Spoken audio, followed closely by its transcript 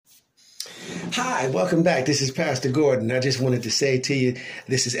Hi, welcome back. This is Pastor Gordon. I just wanted to say to you,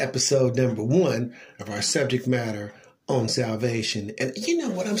 this is episode number 1 of our subject matter on salvation. And you know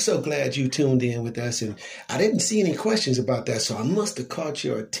what? I'm so glad you tuned in with us. And I didn't see any questions about that, so I must have caught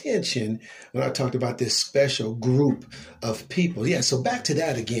your attention when I talked about this special group of people. Yeah, so back to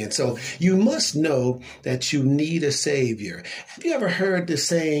that again. So you must know that you need a Savior. Have you ever heard the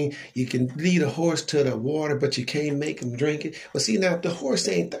saying, you can lead a horse to the water, but you can't make him drink it? Well, see, now, if the horse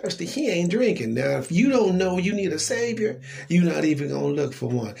ain't thirsty, he ain't drinking. Now, if you don't know you need a Savior, you're not even going to look for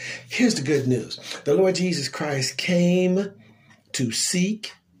one. Here's the good news. The Lord Jesus Christ came to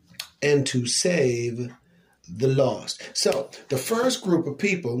seek and to save the lost. So the first group of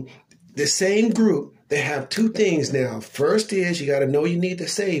people, the same group, they have 2 things now. First is you got to know you need the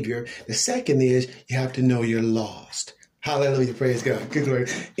Savior. The second is you have to know you're lost. Hallelujah. Praise God. Good glory.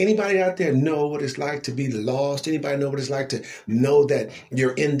 Anybody out there know what it's like to be lost? Anybody know what it's like to know that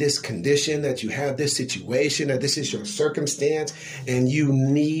you're in this condition, that you have this situation, that this is your circumstance, and you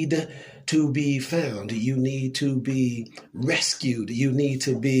need to be found? You need to be rescued. You need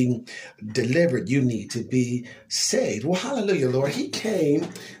to be delivered. You need to be saved. Well, hallelujah, Lord. He came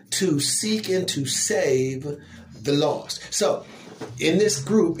to seek and to save the lost. So in this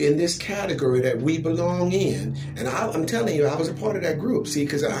group, in this category that we belong in, and I'm telling you, I was a part of that group, see,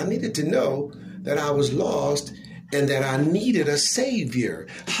 because I needed to know that I was lost and that I needed a Savior.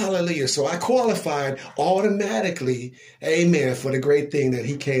 Hallelujah. So I qualified automatically, amen, for the great thing that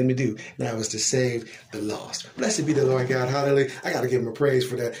he came to do. And that was to save the lost. Blessed be the Lord God. Hallelujah. I got to give him a praise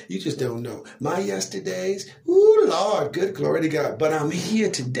for that. You just don't know. My yesterdays, ooh, Lord, good glory to God. But I'm here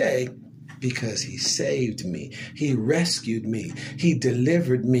today because he saved me. He rescued me. He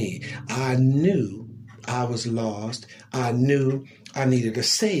delivered me. I knew I was lost. I knew I needed a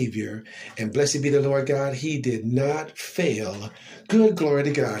Savior. And blessed be the Lord God, he did not fail. Good glory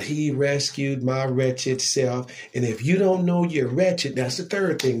to God. He rescued my wretched self. And if you don't know you're wretched, that's the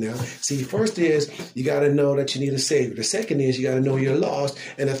third thing now. See, first is you got to know that you need a Savior. The second is you got to know you're lost.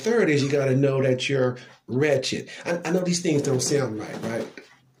 And the third is you got to know that you're wretched. I know these things don't sound right?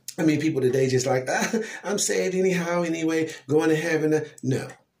 I mean, people today just like, I'm saved anyhow, anyway, going to heaven. No.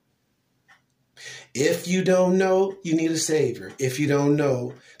 If you don't know, you need a Savior. If you don't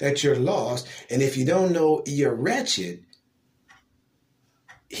know that you're lost, and if you don't know you're wretched,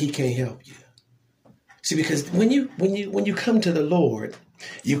 he can't help you. See, because when you come to the Lord,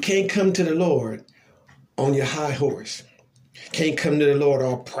 you can't come to the Lord on your high horse. Can't come to the Lord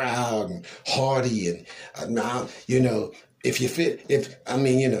all proud and haughty and if you fit, you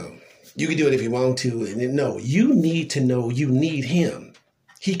can do it if you want to. And no, you need to know you need him.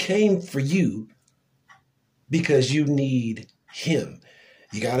 He came for you because you need him.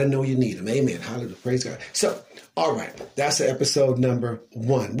 You got to know you need him. Amen. Hallelujah. Praise God. So, all right. That's episode number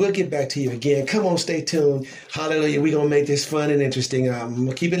 1. We'll get back to you again. Come on, stay tuned. Hallelujah. We're going to make this fun and interesting. I'm going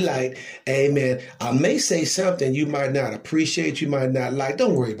to keep it light. Amen. I may say something you might not appreciate, you might not like.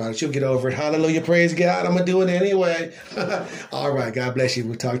 Don't worry about it. You'll get over it. Hallelujah. Praise God. I'm going to do it anyway. All right. God bless you.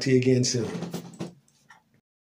 We'll talk to you again soon.